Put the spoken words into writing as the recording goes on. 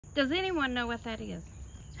Does anyone know what that is?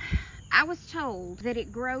 I was told that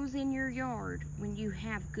it grows in your yard when you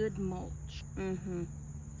have good mulch.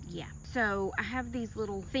 Yeah. So I have these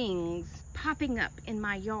little things popping up in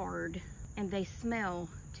my yard and they smell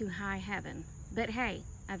to high heaven. But hey,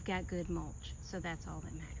 I've got good mulch, so that's all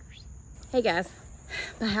that matters. Hey guys,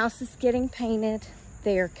 my house is getting painted.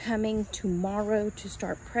 They are coming tomorrow to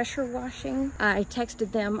start pressure washing. I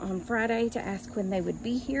texted them on Friday to ask when they would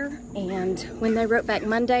be here. And when they wrote back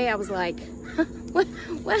Monday, I was like, what?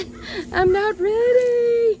 I'm not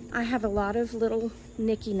ready. I have a lot of little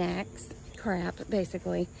knicky-knacks, crap,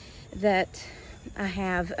 basically, that I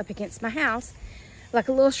have up against my house. Like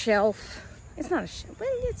a little shelf. It's not a shelf, well,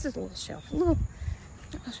 it's just a little shelf.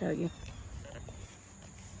 I'll show you.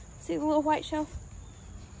 See the little white shelf?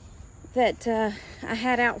 That I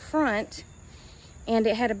had out front, and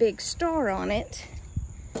it had a big star on it,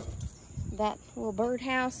 that little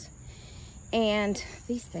birdhouse, and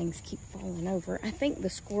these things keep falling over. I think the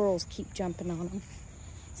squirrels keep jumping on them.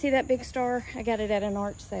 See that big star? I got it at an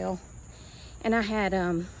art sale, and I had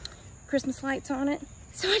Christmas lights on it.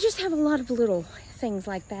 So I just have a lot of little things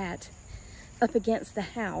like that up against the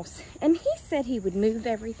house, and he said he would move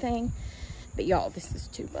everything, but y'all, this is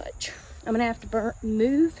too much. I'm gonna have to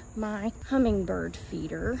move my hummingbird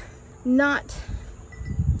feeder.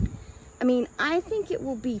 I think it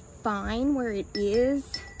will be fine where it is.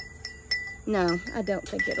 No, I don't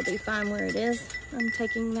think it'll be fine where it is. I'm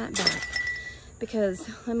taking that back because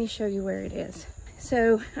let me show you where it is.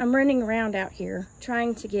 So I'm running around out here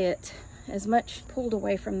trying to get as much pulled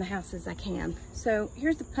away from the house as I can. So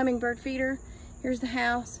here's the hummingbird feeder. Here's the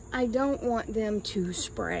house. I don't want them to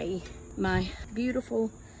spray my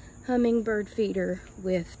beautiful hummingbird feeder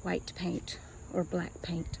with white paint or black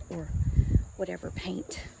paint or whatever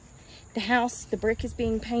paint. The house, the brick is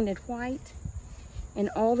being painted white and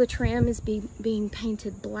all the trim is being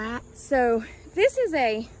painted black. So this is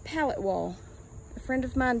a pallet wall. A friend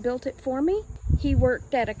of mine built it for me. He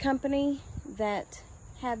worked at a company that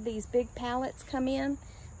had these big pallets come in.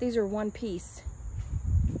 These are 1 piece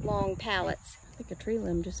long pallets. I think a tree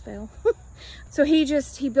limb just fell. So he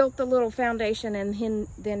built the little foundation and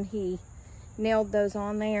then he nailed those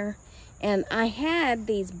on there. And I had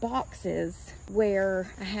these boxes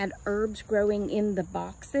where I had herbs growing in the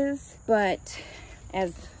boxes, but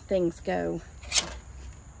as things go,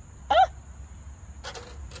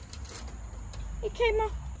 it came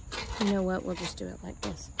off. You know what? We'll just do it like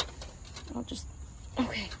this.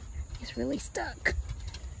 Okay. It's really stuck.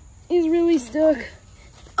 It's really stuck.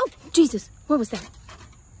 Oh, Jesus. What was that?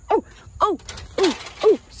 Oh,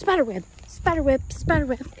 spider web.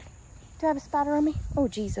 Do I have a spider on me? Oh,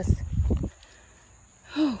 Jesus.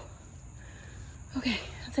 Oh, okay.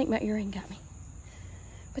 I think my earring got me.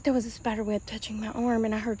 But there was a spider web touching my arm,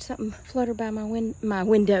 and I heard something flutter by my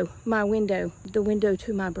window, the window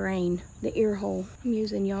to my brain, the ear hole. I'm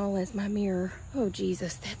using y'all as my mirror. Oh,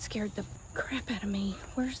 Jesus, that scared the crap out of me.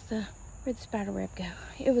 Where'd the spider web go?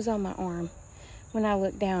 It was on my arm. When I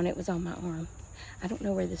looked down, it was on my arm. I don't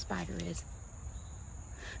know where the spider is.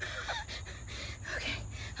 Okay,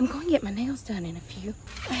 I'm going to get my nails done in a few.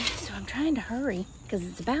 So I'm trying to hurry because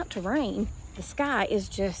it's about to rain. The sky is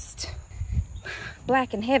just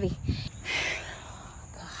black and heavy.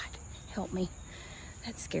 God, help me.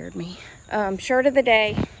 That scared me. Shirt of the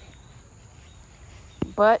day.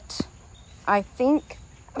 But I think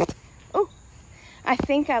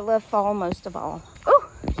I love fall most of all. Oh,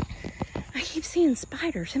 I keep seeing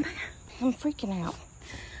spiders. I'm freaking out.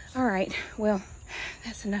 All right, well,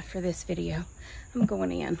 that's enough for this video. I'm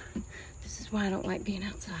going in. This is why I don't like being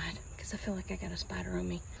outside, because I feel like I got a spider on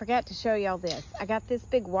me. Forgot to show y'all this. I got this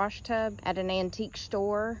big wash tub at an antique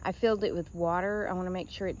store. I filled it with water. I want to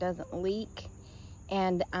make sure it doesn't leak.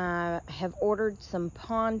 And I have ordered some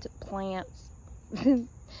pond plants.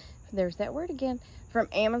 There's that word again. From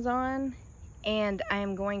Amazon. And I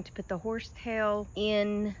am going to put the horsetail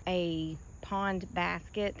in a pond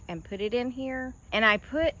basket and put it in here. And I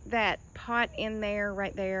put that pot in there,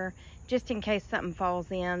 right there, just in case something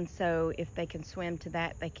falls in, so if they can swim to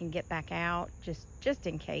that, they can get back out, just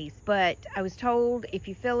in case. But I was told if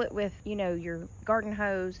you fill it with, you know, your garden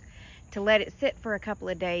hose, to let it sit for a couple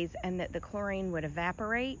of days and that the chlorine would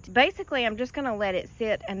evaporate. Basically, I'm just gonna let it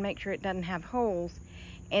sit and make sure it doesn't have holes,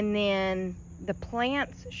 and then the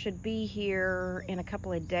plants should be here in a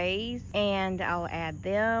couple of days, and I'll add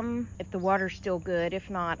them if the water's still good.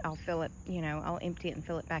 If not, I'll fill it, you know, I'll empty it and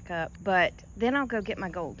fill it back up. But then I'll go get my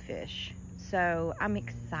goldfish. So I'm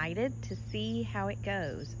excited to see how it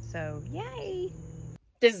goes. So yay!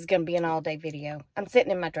 This is gonna be an all-day video. I'm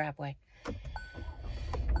sitting in my driveway.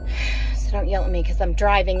 So don't yell at me because I'm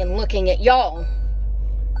driving and looking at y'all.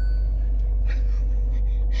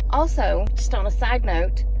 Also, just on a side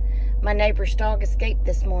note, my neighbor's dog escaped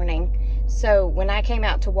this morning. So when I came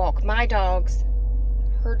out to walk my dogs,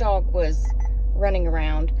 her dog was running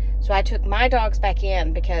around. So I took my dogs back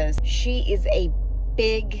in because she is a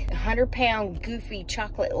big 100-pound goofy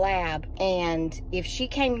chocolate lab, and if she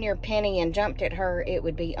came near Penny and jumped at her, it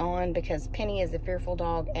would be on, because Penny is a fearful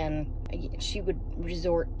dog and she would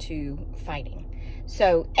resort to fighting.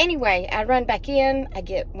 So anyway, I run back in, I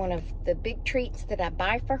get one of the big treats that I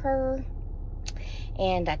buy for her,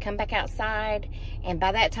 and I come back outside, and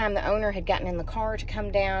by that time the owner had gotten in the car to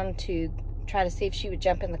come down to try to see if she would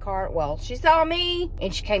jump in the car. Well, she saw me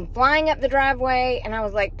and she came flying up the driveway, and I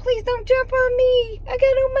was like, please don't jump on me. I got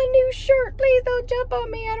on my new shirt. Please don't jump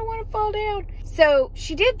on me. I don't want to fall down. So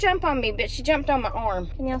she did jump on me, but she jumped on my arm.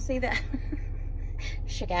 Can y'all see that?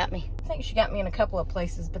 She got me. I think she got me in a couple of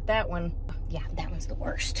places, but that one, yeah, that one's the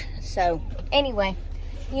worst. So anyway,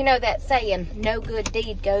 you know that saying, no good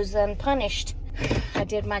deed goes unpunished. I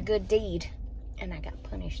did my good deed and I got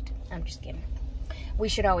punished. I'm just kidding. We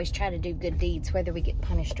should always try to do good deeds, whether we get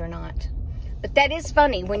punished or not. But that is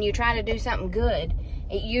funny. When you try to do something good,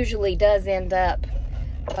 it usually does end up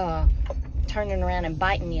turning around and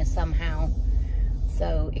biting you somehow.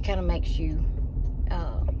 So it kind of makes you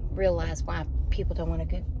realize why people don't want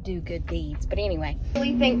to do good deeds. But anyway, I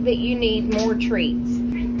really think that you need more treats.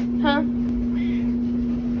 Huh?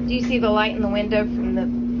 Do you see the light in the window from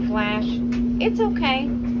the flash? It's okay.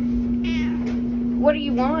 What do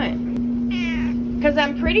you want? Because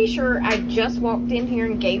I'm pretty sure I just walked in here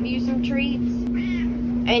and gave you some treats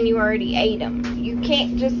and you already ate them. You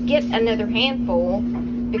can't just get another handful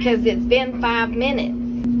because it's been 5 minutes.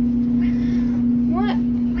 What?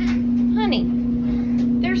 Honey,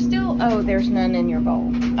 there's still, oh, there's none in your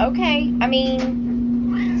bowl. Okay, I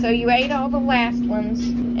mean, so you ate all the last ones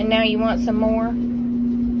and now you want some more?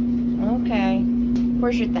 Okay.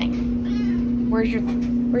 Where's your thing? Where's your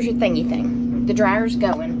thingy thing? The dryer's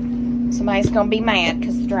going. Somebody's gonna be mad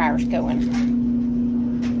because the dryer's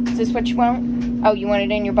going. Is this what you want? Oh, you want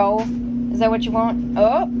it in your bowl? Is that what you want?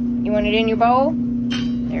 Oh, you want it in your bowl?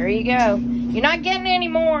 There you go. You're not getting any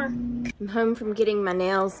more. I'm home from getting my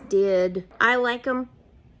nails did. I like them.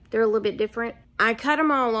 They're a little bit different. I cut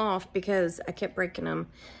them all off because I kept breaking them.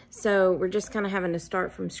 So we're just kind of having to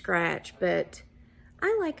start from scratch, but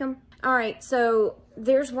I like them. All right, so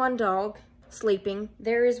there's one dog sleeping.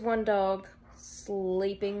 There is one dog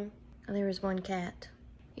sleeping. There is one cat.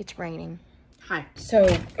 It's raining. Hi. So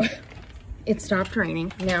it stopped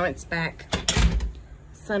raining. Now it's back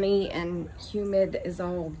sunny and humid as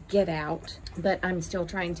all get out. But I'm still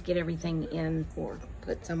trying to get everything in or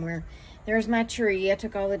put somewhere. There's my tree. I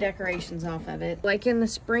took all the decorations off of it. Like in the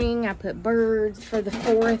spring, I put birds. For the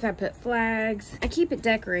 4th, I put flags. I keep it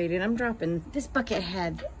decorated. I'm dropping, this bucket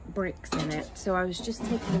had bricks in it. So I was just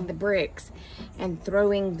taking the bricks and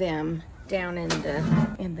throwing them down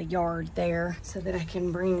in the yard there so that I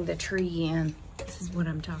can bring the tree in. This is what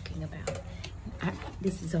I'm talking about.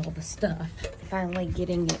 This is all the stuff. Finally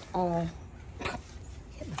getting it all.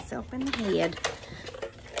 Hit myself in the head.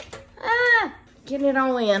 Getting it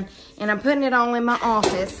all in, and I'm putting it all in my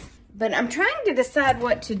office. But I'm trying to decide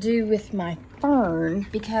what to do with my fern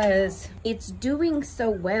because it's doing so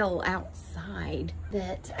well outside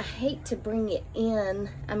that I hate to bring it in.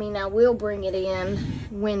 I mean, I will bring it in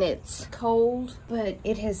when it's cold, but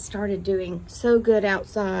it has started doing so good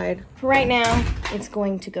outside. For right now, it's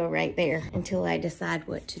going to go right there until I decide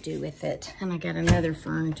what to do with it. And I got another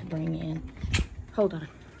fern to bring in. Hold on.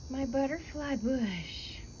 My butterfly bush.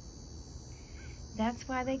 That's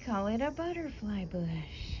why they call it a butterfly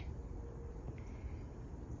bush.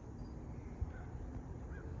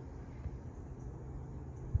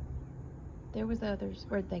 There was others.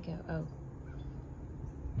 Where'd they go? Oh.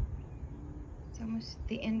 It's almost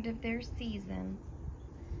the end of their season.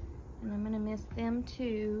 And I'm gonna miss them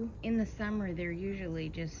too. In the summer, they're usually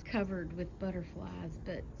just covered with butterflies,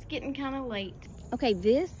 but it's getting kind of late. Okay,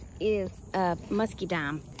 this is a musky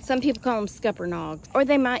dime. Some people call them scuppernogs, or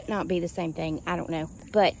they might not be the same thing. I don't know.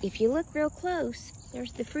 But if you look real close,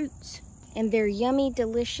 there's the fruits. And their yummy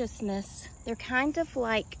deliciousness. They're kind of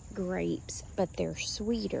like grapes, but they're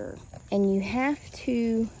sweeter. And you have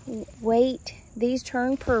to wait. These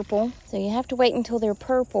turn purple, so you have to wait until they're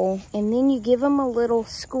purple, and then you give them a little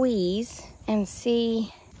squeeze and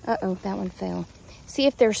see, uh-oh, that one fell. See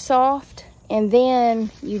if they're soft, and then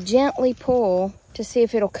you gently pull to see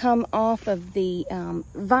if it'll come off of the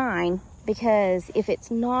vine, because if it's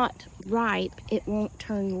not ripe, it won't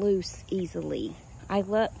turn loose easily.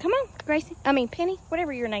 Come on, Gracie, Penny,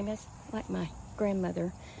 whatever your name is, like my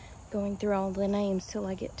grandmother, going through all the names till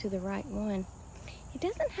I get to the right one. It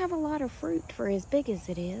doesn't have a lot of fruit for as big as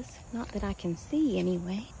it is. Not that I can see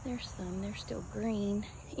anyway. There's some, they're still green.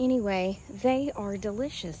 Anyway, they are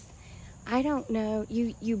delicious. I don't know,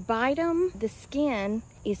 you bite them, the skin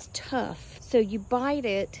is tough. So you bite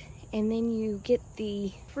it and then you get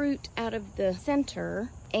the fruit out of the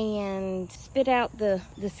center and spit out the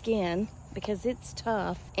skin because it's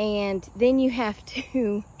tough. And then you have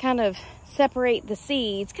to kind of separate the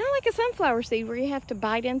seeds, kind of like a sunflower seed where you have to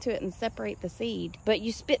bite into it and separate the seed. But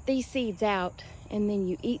you spit these seeds out and then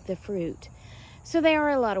you eat the fruit. So they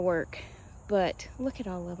are a lot of work, but look at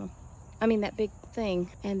all of them. I mean, that big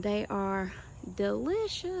thing, and they are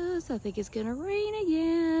delicious. I think it's gonna rain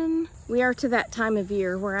again. We are to that time of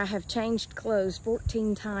year where I have changed clothes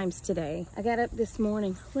 14 times today. I got up this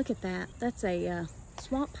morning, look at that. That's a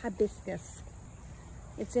swamp hibiscus.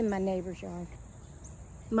 It's in my neighbor's yard.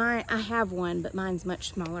 I have one, but mine's much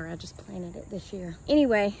smaller. I just planted it this year.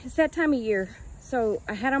 Anyway, it's that time of year. So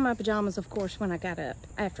I had on my pajamas, of course, when I got up.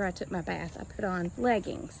 After I took my bath, I put on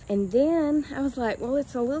leggings. And then I was like, well,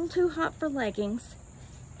 it's a little too hot for leggings.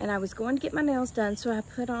 And I was going to get my nails done, so I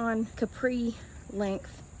put on capri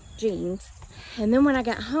length jeans. And then when I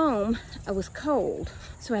got home, I was cold.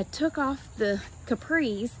 So I took off the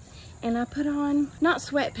capris and I put on, not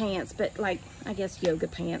sweatpants, but like, I guess yoga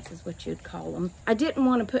pants is what you'd call them. I didn't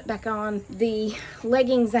want to put back on the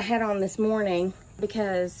leggings I had on this morning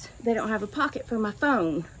because they don't have a pocket for my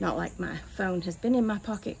phone. Not like my phone has been in my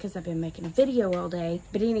pocket because I've been making a video all day.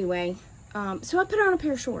 But anyway, so I put on a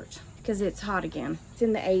pair of shorts because it's hot again. It's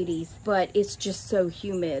in the 80s, but it's just so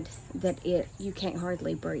humid that you can't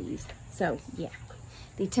hardly breathe. So yeah,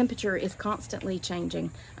 the temperature is constantly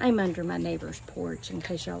changing. I'm under my neighbor's porch, in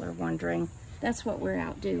case y'all are wondering. That's what we're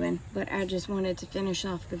out doing. But I just wanted to finish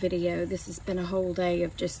off the video. This has been a whole day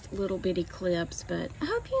of just little bitty clips, but I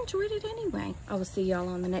hope you enjoyed it anyway. I will see y'all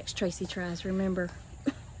on the next Tracy Tries. Remember,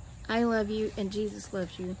 I love you and Jesus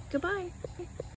loves you. Goodbye.